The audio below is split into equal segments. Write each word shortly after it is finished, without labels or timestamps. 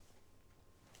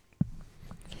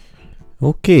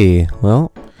Okay,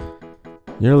 well,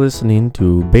 you're listening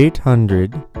to Bait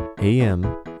 100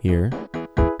 AM here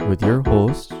with your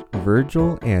host,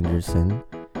 Virgil Anderson,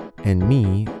 and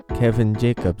me, Kevin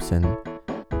Jacobson,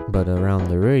 but around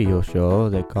the radio show,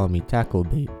 they call me Tackle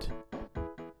Bait.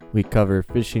 We cover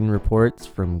fishing reports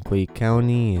from Clay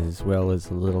County as well as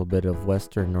a little bit of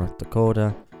western North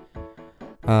Dakota.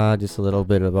 Just a little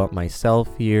bit about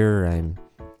myself here. I'm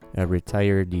a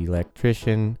retired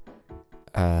electrician.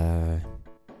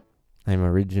 I'm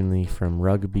originally from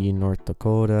Rugby, North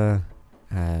Dakota.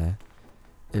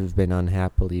 I've been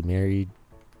unhappily married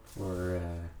for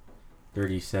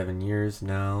 37 years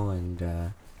now, and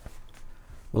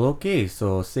well, okay,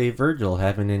 so say Virgil,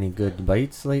 having any good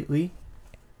bites lately?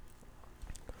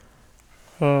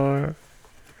 You're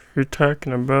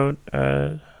talking about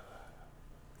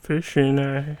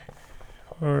fishing,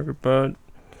 or about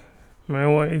my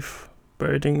wife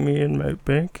biting me in my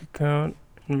bank account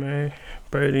and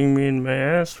biting me in my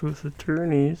ass with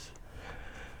attorneys.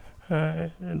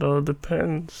 It all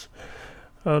depends.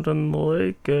 Out on the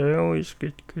lake, I always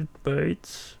get good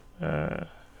bites.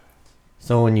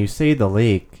 So when you say the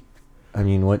lake, I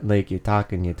mean, what lake you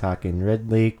talking? You talking Red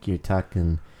Lake? You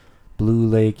talking Blue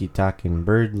Lake? You talking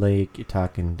Bird Lake? You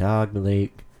talking Dog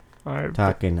Lake?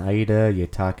 Talking Ida? You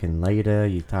talking Lida?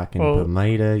 You talking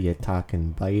Pamida? You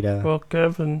talking Bida? Well,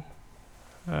 Kevin,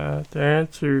 to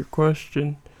answer your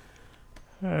question,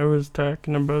 I was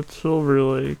talking about Silver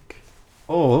Lake.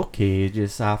 Oh, okay,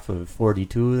 just off of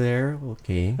 42 there?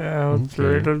 Okay. Yeah, it's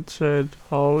right outside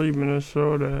Holly,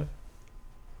 Minnesota.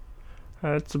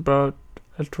 That's about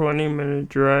a 20-minute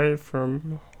drive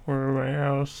from where my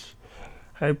house.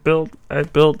 I built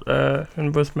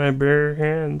and with my bare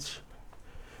hands.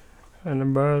 And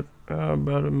about a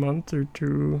month or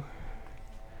two.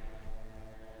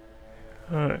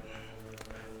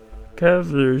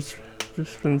 Kev, there's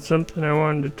just been something I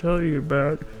wanted to tell you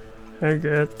about. I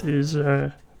got these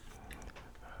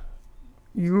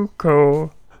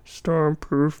Yuko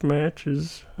stormproof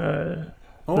matches.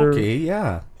 Okay,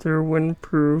 yeah. They're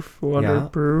windproof,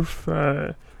 waterproof.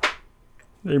 Yeah.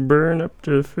 They burn up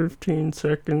to 15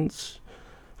 seconds.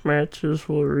 Matches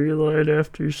will relight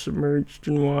after submerged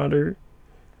in water.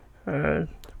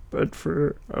 But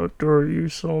for outdoor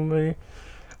use only,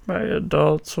 by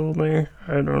adults only.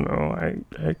 I don't know.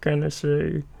 I kind of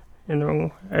say, I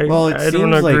don't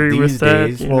agree with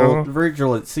that.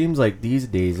 Virgil, it seems like these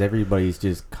days everybody's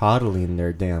just coddling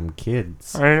their damn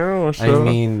kids. I know. So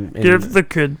give the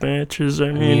kid matches.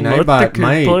 Let the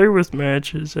kid play with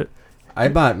matches. I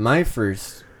bought my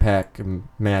first pack of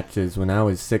matches when I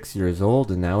was 6 years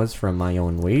old, and that was from my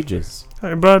own wages.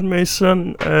 I bought my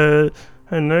son a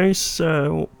nice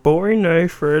Bowie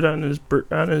knife right on his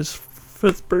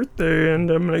 5th birthday, and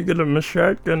I'm gonna get him a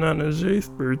shotgun on his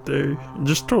 8th birthday.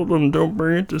 Just told him don't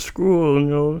bring it to school,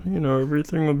 and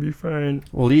everything will be fine.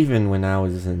 Well, even when I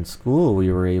was in school,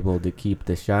 we were able to keep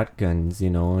the shotguns,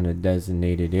 in a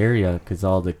designated area, because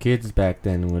all the kids back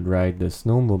then would ride the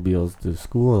snowmobiles to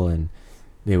school, and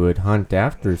they would hunt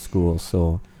after school.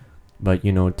 So, but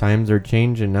times are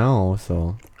changing now.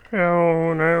 So yeah,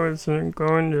 when I was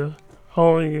going to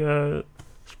Holly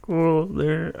school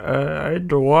there, I had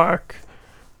to walk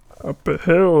up a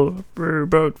hill for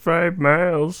about 5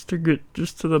 miles to get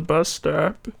just to the bus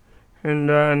stop, and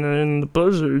in the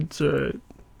blizzards, it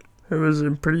was a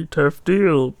pretty tough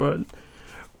deal, but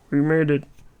we made it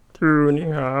through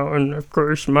anyhow. And of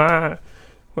course,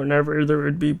 whenever there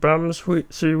would be bums, we had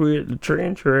the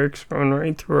train tracks going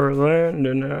right through our land,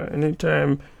 and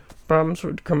anytime bums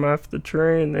would come off the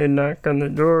train, they'd knock on the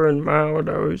door, and Ma would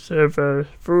always have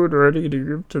food ready to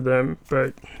give to them.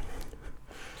 But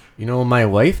my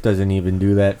wife doesn't even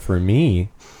do that for me.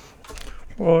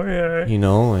 Well, yeah.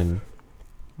 And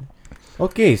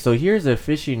okay, so here's a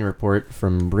fishing report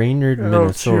from Brainerd,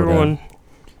 Minnesota.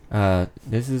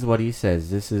 This is what he says.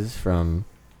 This is from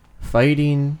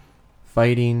Fighting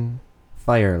Fireline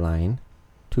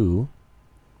 2.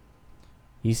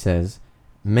 He says,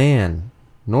 "Man,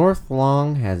 North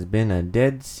Long has been a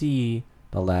dead sea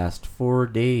the last 4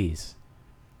 days.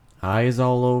 Eyes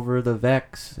all over the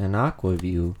Vex and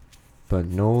Aquaview, but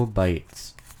no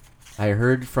bites. I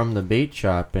heard from the bait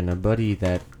shop and a buddy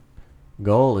that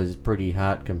Gull is pretty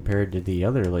hot compared to the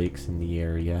other lakes in the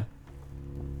area."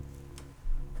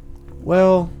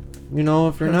 Well,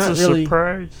 if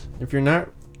you're not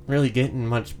really getting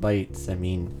much bites,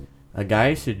 a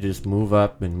guy should just move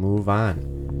up and move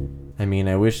on.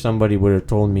 I wish somebody would have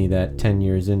told me that 10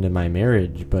 years into my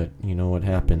marriage, but what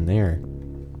happened there.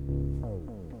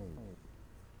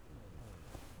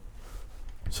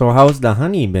 So how's the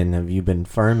honey been? Have you been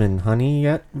farming honey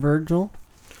yet, Virgil?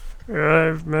 Yeah,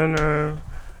 I've been, I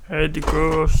had to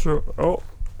go,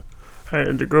 I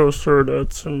had to go sort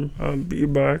out some bee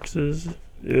boxes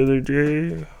the other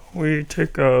day. We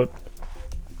take out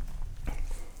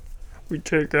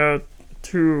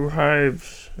 2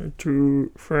 hives,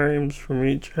 2 frames from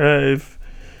each hive.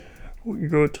 We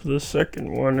go to the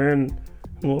second one in,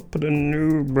 and we'll put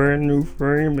a brand new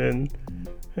frame in,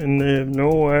 and they have no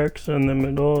wax on them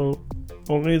at all.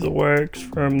 Only the wax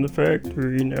from the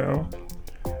factory now.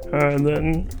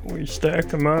 Then we stack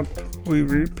them up. We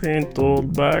repaint the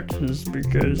old boxes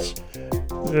because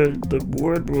the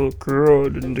wood will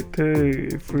corrode and decay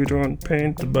if we don't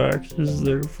paint the boxes.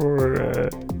 Therefore,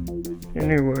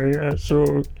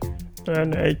 so that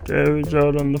night I was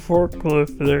out on the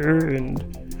forklift there, and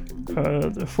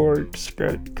the forks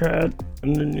got caught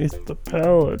underneath the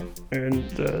pallet, and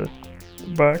the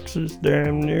boxes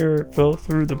damn near fell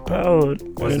through the pallet.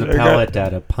 Was the pallet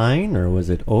out of pine, or was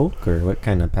it oak, or what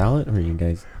kind of pallet were you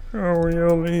guys? Oh, we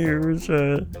only use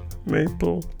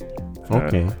maple.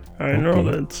 Okay. I know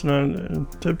that's not a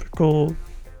typical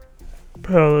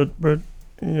pallet, but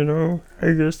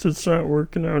I guess it's not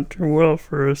working out too well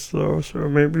for us though, so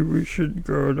maybe we should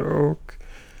go to oak.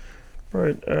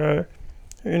 But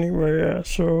anyway,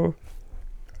 so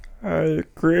I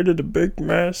created a big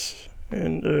mess,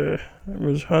 and there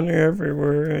was honey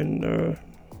everywhere, and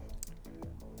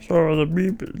so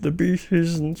the bee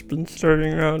season's been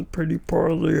starting out pretty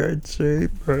poorly, I'd say.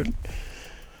 But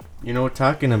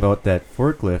talking about that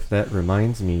forklift, that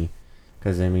reminds me,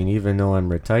 because even though I'm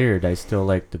retired, I still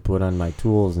like to put on my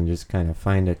tools and just kind of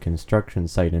find a construction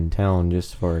site in town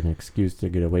just for an excuse to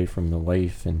get away from the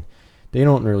wife. And they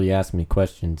don't really ask me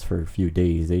questions for a few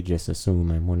days. They just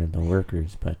assume I'm one of the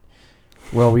workers. But,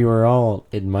 well, we were all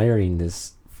admiring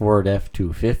this Ford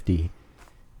F-250.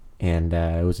 And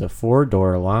it was a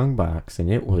 4-door long box,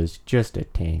 and it was just a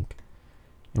tank.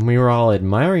 And we were all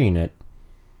admiring it.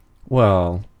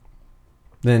 Well,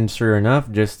 then sure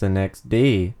enough, just the next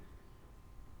day,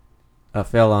 a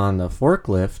fella on the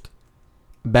forklift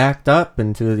backed up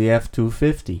into the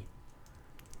F-250.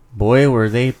 Boy, were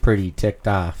they pretty ticked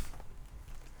off.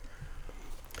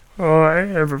 Oh, I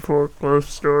have a forklift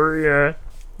story.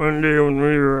 One day when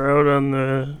we were out on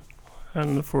the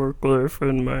forklift,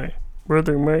 and my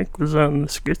brother Mike was on the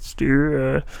skid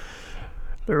steer,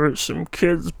 there was some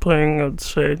kids playing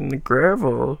outside in the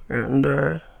gravel, and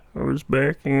I was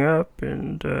backing up,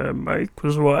 and Mike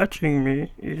was watching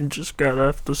me. He just got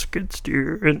off the skid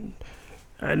steer, and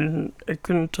I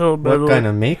couldn't tell by what kind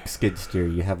of make skid steer?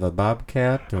 You have a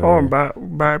Bobcat? Or? Oh,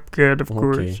 Bobcat, of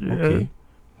course. Yeah.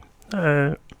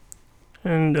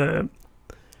 Okay.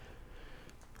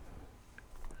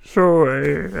 So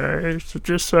I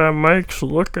just saw Mike's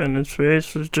look on his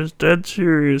face was just dead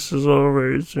serious as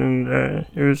always, and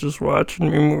he was just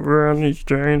watching me move around these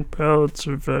giant pallets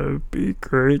of bee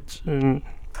crates, and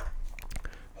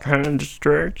kind of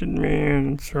distracted me,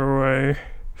 and so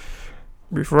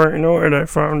before I know it, I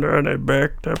found out I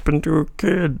backed up into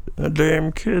a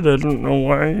damn kid. I don't know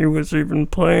why he was even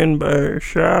playing by a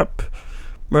shop,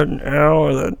 but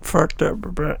now that fucked up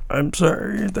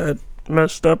that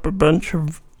messed up a bunch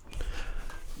of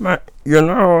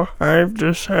I've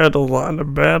just had a lot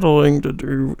of battling to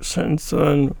do since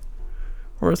then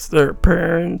with their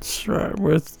parents,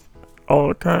 with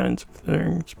all kinds of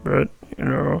things, but,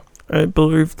 I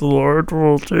believe the Lord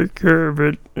will take care of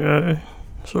it,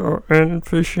 and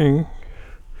fishing.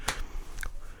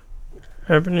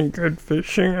 Have any good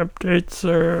fishing updates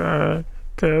there,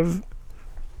 Kev?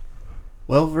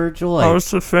 Well, Virgil,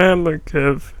 how's the family,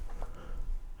 Kev?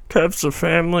 Kev's a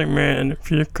family man,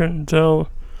 if you couldn't tell.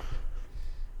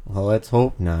 Well, let's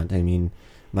hope not.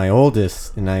 My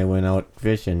oldest and I went out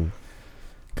fishing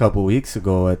a couple weeks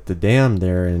ago at the dam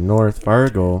there in North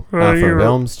Fargo off of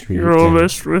Elm Street. Your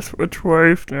oldest with which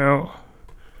wife now?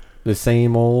 The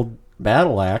same old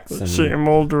battle axe. The same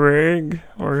old rag,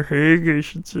 or Hague, I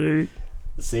should say.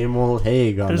 The same old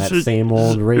Hague on same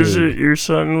old rag. Is it your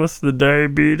son with the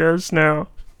diabetes now?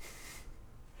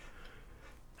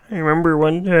 I remember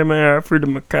one time I offered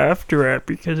him a cough drop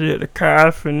because he had a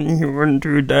cough and he went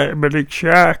into a diabetic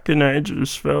shock, and I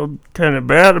just felt kind of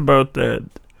bad about that.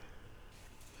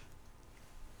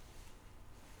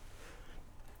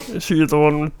 Is he the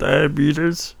one with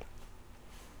diabetes?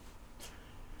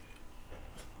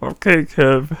 Okay,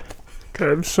 Kev.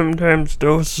 Kev sometimes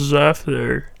doses off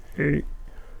there. Hey.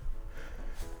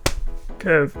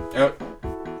 Kev.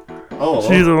 Is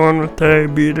he the one with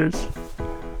diabetes?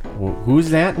 Who's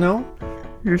that now?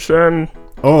 Your son.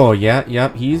 Oh,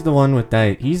 yeah, he's the one with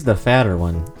he's the fatter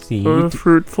one. See, the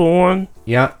fruitful one?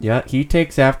 Yeah, he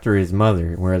takes after his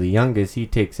mother, where the youngest, he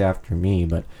takes after me,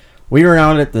 but we were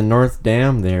out at the North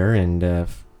Dam there, and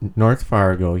North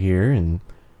Fargo here, and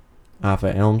off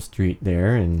of Elm Street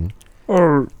there, and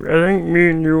Oh, I think me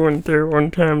and you went there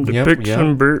one time to Yep, pick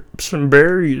yep. some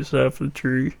berries off the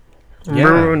tree.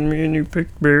 Remember when me and you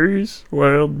picked berries?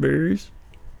 Wild berries?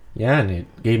 yeah, and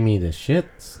it gave me the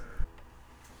shits.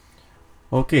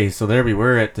 Okay, so there we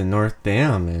were at the North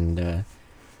Dam, and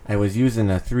I was using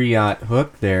a 3/0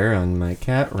 hook there on my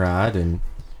cat rod, and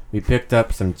we picked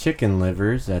up some chicken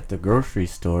livers at the grocery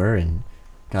store, and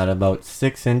got about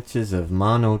 6 inches of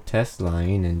mono test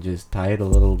line, and just tied a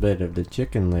little bit of the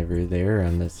chicken liver there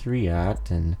on the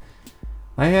 3/0, and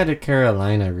I had a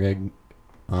Carolina rig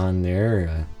on there,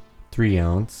 a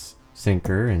 3-ounce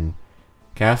sinker, and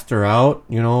cast her out,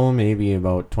 maybe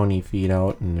about 20 feet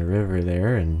out in the river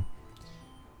there, and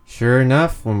sure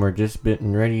enough, when we're just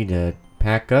getting ready to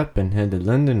pack up and head to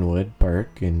Lindenwood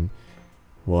Park, and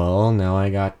well, now I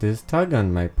got this tug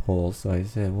on my pole, so I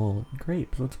said, well,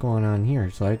 Grapes, what's going on here?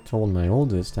 So I told my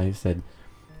oldest, I said,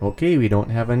 okay, we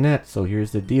don't have a net, so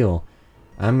here's the deal.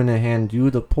 I'm going to hand you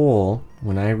the pole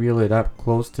when I reel it up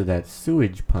close to that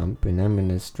sewage pump, and I'm going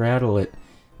to straddle it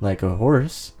like a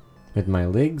horse with my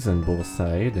legs on both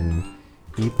sides, and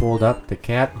he pulled up the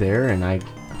cat there, and I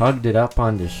hugged it up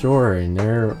on the shore, and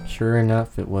there, sure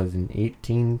enough, it was an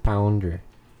 18-pounder.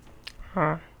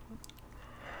 Huh.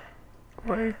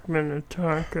 Wait a minute,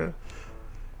 Tonka.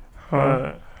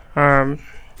 I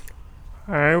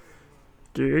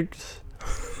Jigs.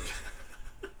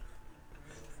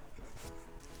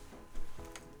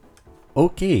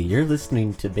 Okay, you're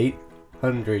listening to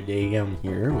 800 AM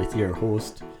here with your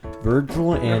host,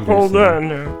 Virgil Anderson. Hold on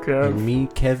now, Kev. And me,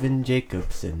 Kevin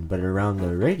Jacobson, but around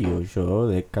the radio show,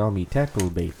 they call me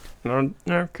Tacklebait. Now,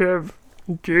 Kev,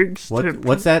 Jigs.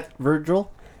 What's that,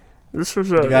 Virgil? This was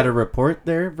You got a report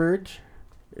there, Virg?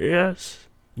 Yes.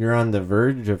 You're on the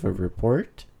verge of a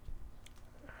report?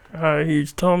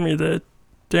 He's telling me that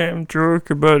damn joke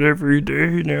about every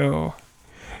day now.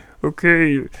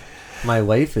 Okay. My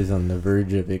wife is on the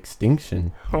verge of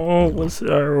extinction. Oh, what's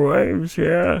our wives?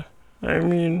 Yeah. I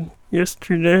mean,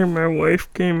 yesterday my wife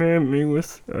came at me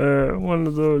with one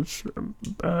of those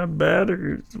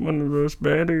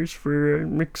batters for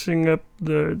mixing up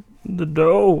the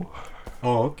dough.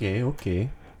 Oh, okay.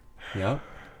 Yep.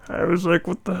 I was like,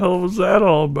 what the hell was that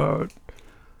all about?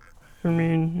 I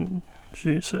mean,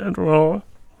 she said, well,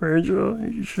 Virgil,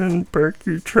 you shouldn't park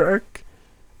your truck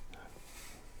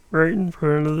right in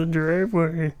front of the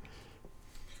driveway.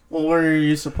 Well, where are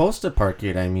you supposed to park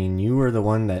it? I mean, you were the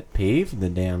one that paved the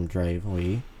damn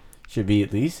driveway. Should be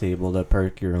at least able to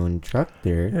park your own truck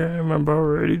there. Yeah, I'm about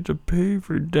ready to pave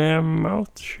her damn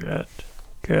mouth shut,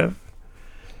 Kev.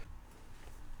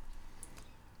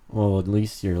 Well, at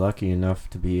least you're lucky enough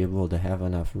to be able to have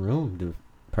enough room to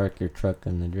park your truck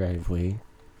in the driveway.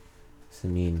 So,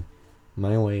 I mean,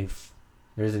 my wife,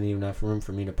 there isn't even enough room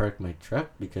for me to park my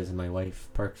truck because my wife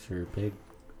parks her big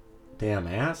damn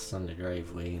ass on the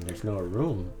driveway and there's no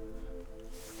room.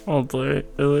 Well,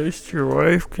 at least your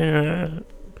wife can,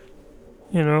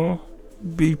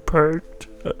 be parked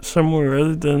somewhere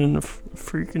other than in the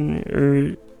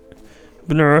freaking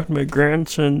been around my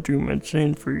grandson too much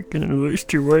saying freaking. At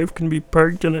least your wife can be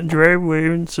parked in a driveway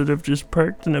instead of just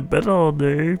parked in a bed all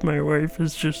day. My wife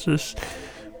is just this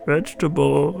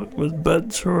vegetable with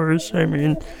bed sores. I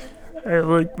mean, I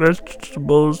like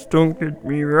vegetables, don't get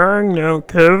me wrong now,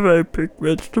 Kev. I pick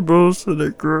vegetables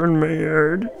that grow in my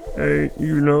yard.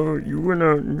 You went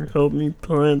out and helped me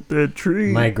plant that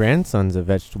tree. My grandson's a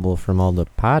vegetable from all the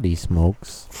pot he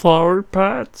smokes. Flower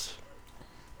pots?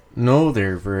 No,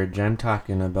 there, Virg. I'm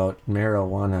talking about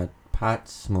marijuana pot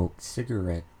smoked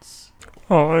cigarettes.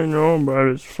 All I know about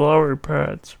is flower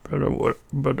pots, but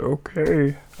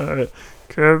okay.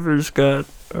 Kev has got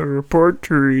a report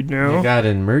to read now. You got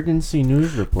an emergency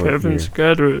news report. Kevin's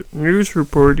got a news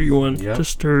report he wants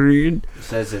us to read. It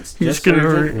says it's He's just gonna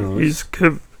urgent news.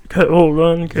 Hold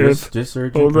on, Kev. Just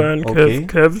urgent. Hold on, Kev. Okay.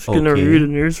 Kev's gonna read a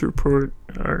news report.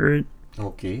 Alright.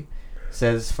 Okay.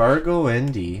 Says Fargo,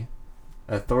 ND.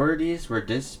 Authorities were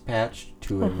dispatched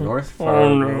to a North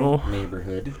Fargo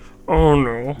neighborhood. Oh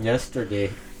no. Yesterday.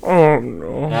 Oh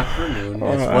no. Afternoon,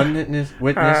 as one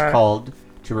witness called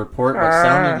to report what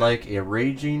sounded like a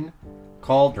raging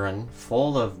cauldron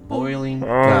full of boiling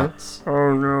guts.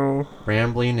 Oh no.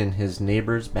 Rambling in his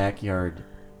neighbor's backyard.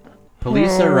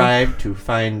 Police arrived to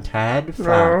find Tad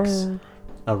Fox,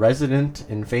 a resident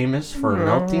and famous for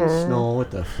melting snow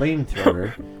with a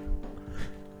flamethrower,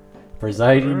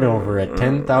 presiding over a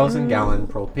 10,000-gallon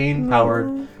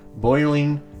propane-powered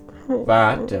boiling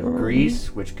vat of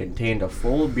grease which contained a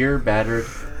full beer-battered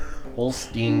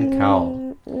Holstein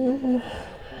cow.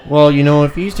 Well, you know,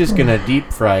 if he's just gonna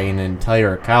deep fry an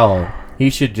entire cow, he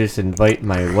should just invite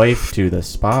my wife to the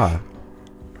spa.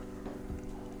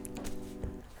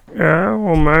 Yeah,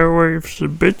 well, my wife's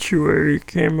obituary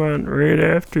came on right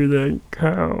after that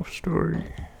cow story.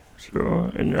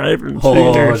 So, and I haven't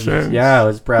seen her since. Yeah, it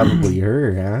was probably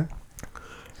her, huh?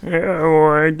 Yeah,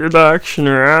 well, I did auction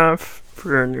her off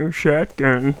for a new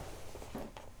shotgun.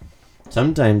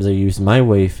 Sometimes I use my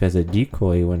wife as a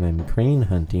decoy when I'm crane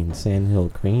hunting sandhill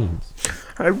cranes.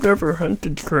 I've never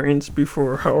hunted cranes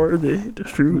before. How are they to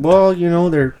shoot? Well, you know,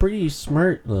 they're pretty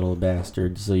smart little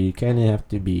bastards, so you kind of have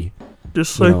to be...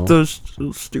 Just like those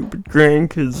stupid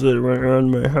grandkids that went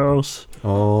around my house.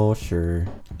 Oh, sure.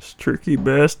 These tricky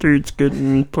bastards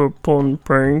getting pulling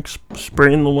pranks,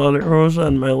 spraying the water hose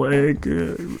on my leg.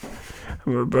 I'm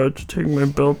about to take my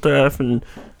belt off, and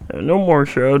no more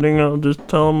shouting. I'll just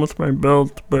tell them with my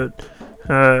belt. But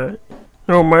no,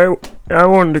 I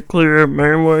wanted to clear up.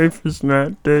 My wife is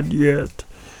not dead yet.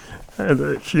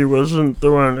 That she wasn't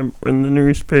the one in the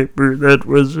newspaper. That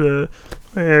was my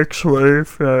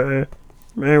ex-wife.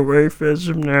 My wife, as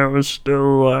of now, is still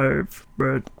alive,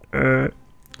 but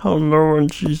I'll know when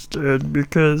she's dead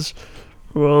because,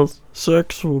 well,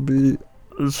 sex will be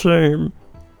the same,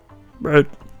 but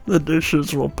the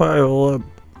dishes will pile up.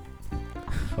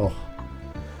 Oh,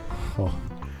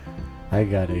 I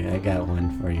got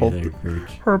one for you there,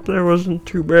 Verge. Hope that wasn't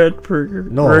too bad for your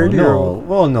No, radio.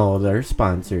 well, no, they're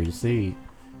sponsors. We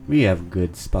have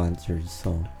good sponsors,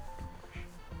 so.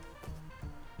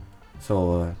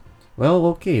 Well,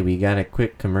 okay, we got a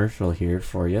quick commercial here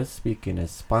for you. Speaking of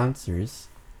sponsors,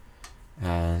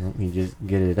 let me just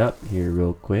get it up here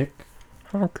real quick.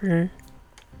 Okay.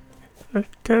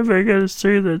 Kev, I gotta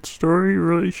say that story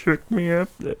really shook me up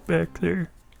back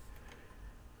there.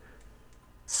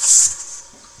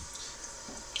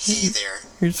 Hey there.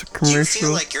 Here's a Do you commercial.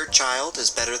 feel like your child is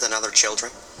better than other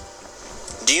children?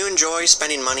 Do you enjoy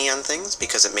spending money on things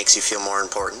because it makes you feel more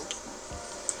important?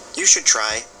 You should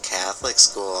try Catholic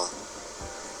School.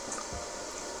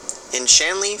 In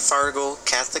Shanley Fargo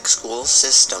Catholic School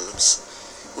Systems,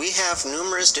 we have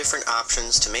numerous different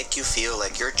options to make you feel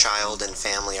like your child and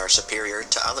family are superior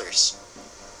to others.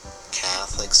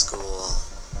 Catholic School.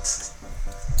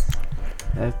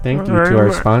 Thank you to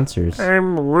our sponsors.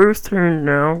 I'm Lutheran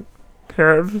now,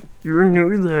 Kev. You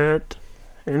knew that.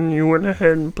 And you went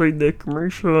ahead and played that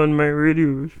commercial on my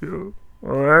radio show.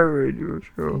 Or our radio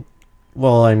show.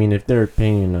 Well, I mean, if they're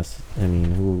paying us, I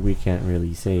mean, we can't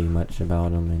really say much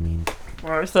about them. I mean...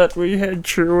 Well, I thought we had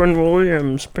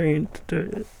Sherwin-Williams paint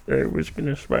that was going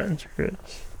to sponsor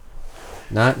us.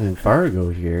 Not in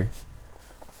Fargo here.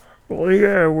 Well,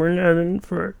 yeah, we're not in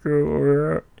Fargo.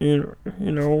 We're,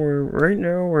 we're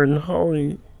in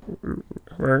Holly,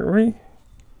 aren't we?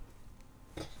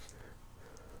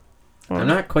 I'm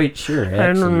not quite sure, actually.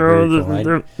 I don't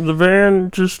know. The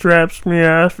van just drops me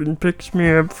off and picks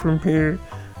me up from here.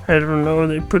 I don't know.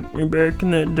 They put me back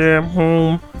in that damn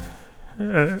home.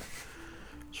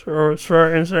 So as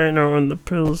far as I know, and the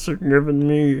pills they're giving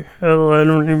me, hell, I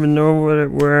don't even know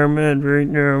where I'm at right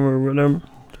now or what I'm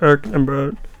talking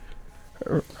about.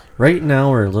 Right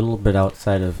now, we're a little bit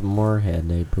outside of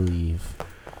Moorhead, I believe.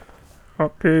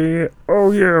 Okay.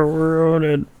 Oh yeah, we're out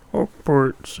at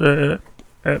Oakport.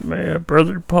 At my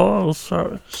brother Paul's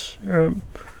house.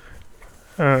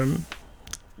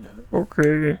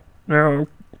 Okay. Now,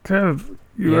 Kev,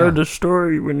 you had a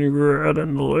story when you were out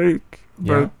on the lake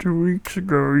about 2 weeks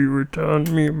ago. You were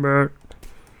telling me about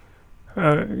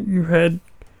you had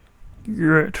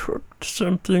hooked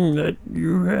something that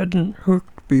you hadn't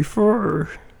hooked before.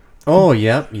 Oh,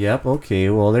 yep. Okay.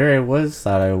 Well, there I was.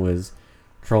 Thought I was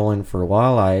trolling for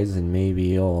walleyes, and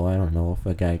maybe, I don't know, if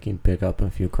a guy can pick up a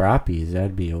few crappies,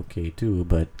 that'd be okay too,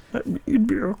 but... You'd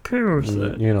be okay with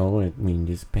that. You know, I mean,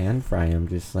 just pan fry them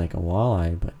just like a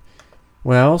walleye, but...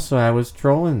 Well, so I was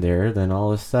trolling there, then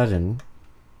all of a sudden,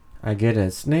 I get a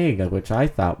snag, which I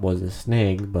thought was a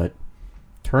snag, but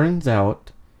turns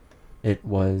out it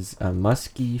was a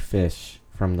musky fish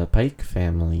from the pike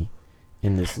family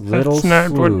in this little slough.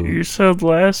 That's not what you said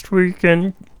last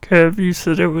weekend, Kev. You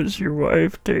said it was your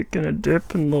wife taking a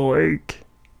dip in the lake.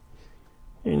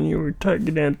 And you were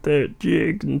tugging at that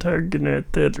jig and tugging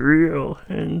at that reel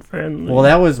and finally... Well,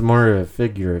 that was more of a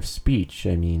figure of speech.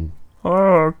 I mean...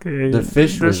 Oh, okay. The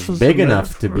fish was big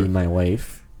enough to be my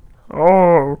wife.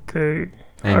 Oh, okay.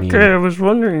 I was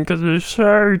wondering because I saw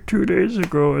her 2 days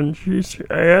ago and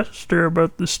I asked her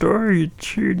about the story.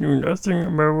 She knew nothing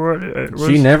about what it was.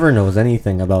 She never knows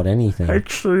anything about anything.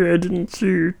 Actually, I didn't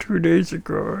see her 2 days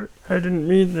ago. I didn't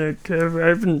mean that, Kev. I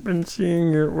haven't been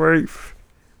seeing your wife.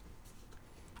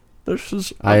 This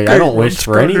is I don't wish let's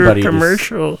for go to a anybody to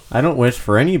commercial. I don't wish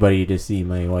for anybody to see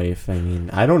my wife. I mean,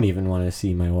 I don't even want to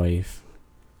see my wife.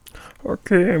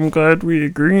 Okay, I'm glad we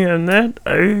agree on that.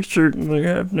 I certainly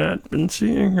have not been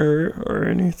seeing her or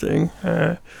anything.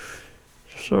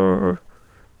 So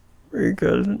we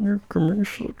got a new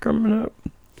commercial coming up.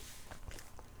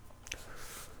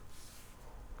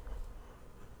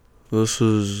 This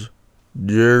is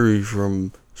Jerry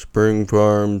from Spring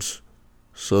Farms,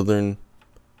 Southern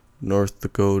North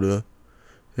Dakota,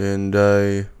 and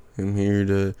I am here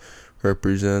to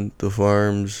represent the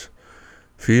farm's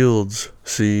fields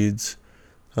seeds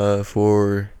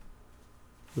for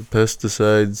the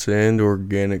pesticides and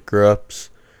organic crops.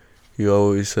 You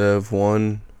always have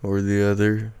one or the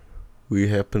other. We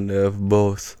happen to have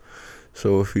both.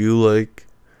 So if you like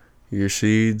your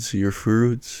seeds, your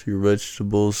fruits, your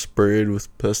vegetables sprayed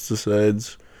with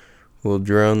pesticides, we'll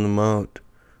drown them out.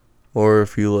 Or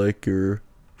if you like your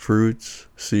fruits,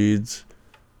 seeds,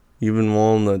 even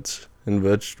walnuts and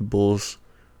vegetables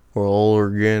are all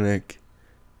organic,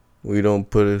 we don't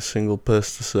put a single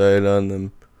pesticide on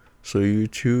them. So you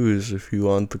choose if you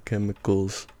want the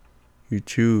chemicals. You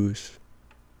choose.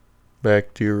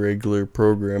 Back to your regular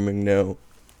programming now.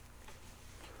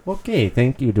 Okay,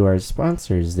 thank you to our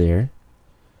sponsors there.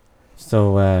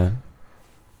 So,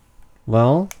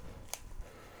 well,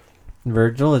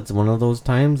 Virgil, it's one of those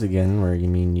times again where,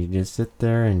 you just sit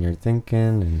there and you're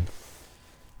thinking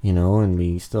and, and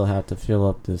we still have to fill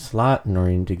up the slot in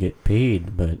order to get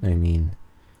paid, but, I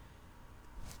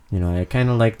kind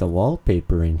of like the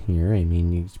wallpaper in here.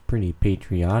 It's pretty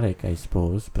patriotic, I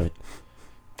suppose, but,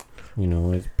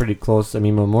 it's pretty close.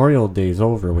 Memorial Day's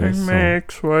over with. And my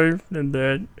ex-wife did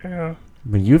that, yeah.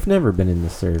 But you've never been in the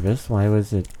service. Why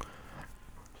was it?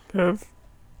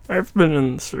 I've been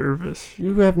in the service.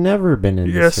 You have never been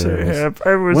in the service. Yes, I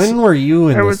have. When were you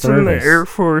in the service? I was in the Air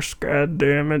Force,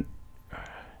 goddammit.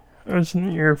 I was in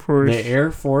the Air Force. The Air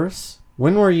Force?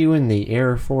 When were you in the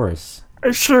Air Force?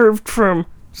 I served from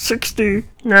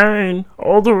 69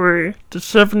 all the way to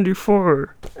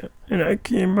 74. And I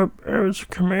came up, I was a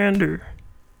commander.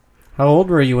 How old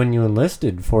were you when you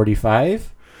enlisted?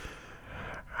 45?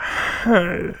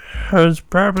 I was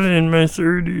probably in my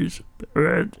 30s,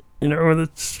 but,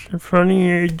 that's a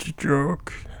funny age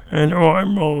joke. I know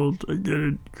I'm old, I get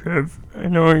it, Kev. I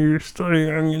know you're still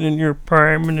young and in your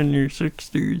prime and in your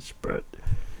 60s, but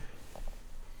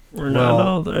we're not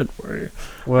all that way.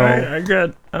 Well,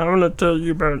 I want to tell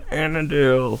you about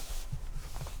Annandale.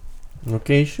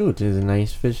 Okay, shoot. There's a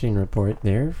nice fishing report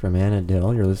there from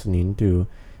Annandale. You're listening to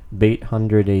Bait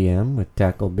 100 AM with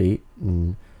Tackle Bait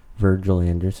and Virgil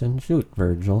Anderson. Shoot,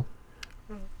 Virgil.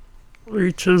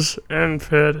 Leeches and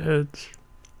fatheads.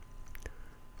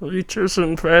 Leeches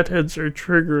and fatheads are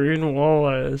triggering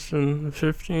walleyes in the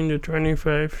 15 to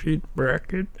 25 feet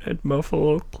bracket at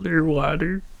Buffalo,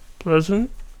 Clearwater, Pleasant,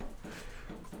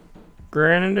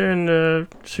 Granite, and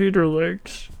Cedar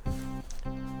Lakes.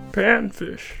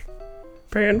 Panfish.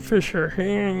 Panfish are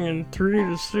hanging in 3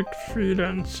 to 6 feet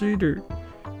on Cedar,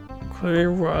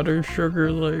 Clearwater,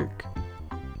 Sugar Lake,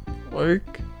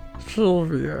 Lake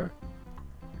Sylvia,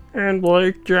 and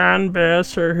Lake John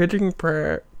Bass are hitting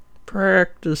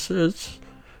practices,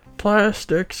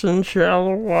 plastics in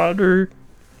shallow water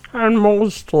on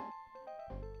most.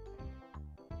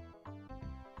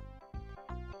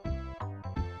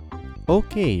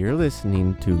 Okay, you're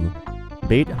listening to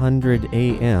Bait 100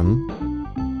 AM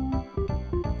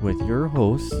with your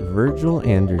hosts Virgil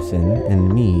Anderson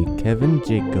and me, Kevin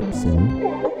Jacobson,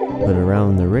 but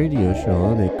around the radio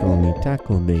show they call me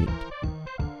Tackle Bait.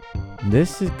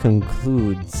 This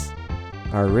concludes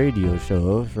our radio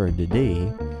show for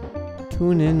today.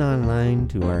 Tune in online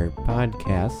to our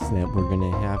podcasts that we're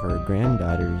going to have our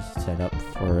granddaughters set up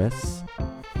for us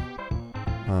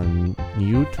on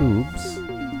YouTube's.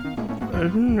 I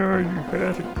didn't know you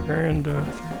had a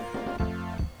granddaughter.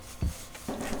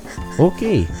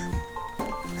 Okay.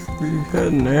 We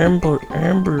had an Amber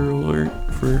Alert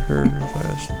for her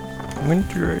last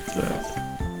winter, I thought.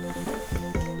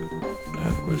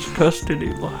 That was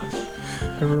custody loss.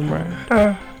 Never mind.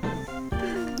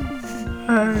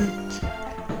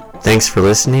 Thanks for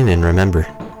listening, and remember,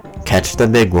 catch the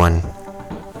big one.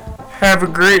 Have a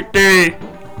great day.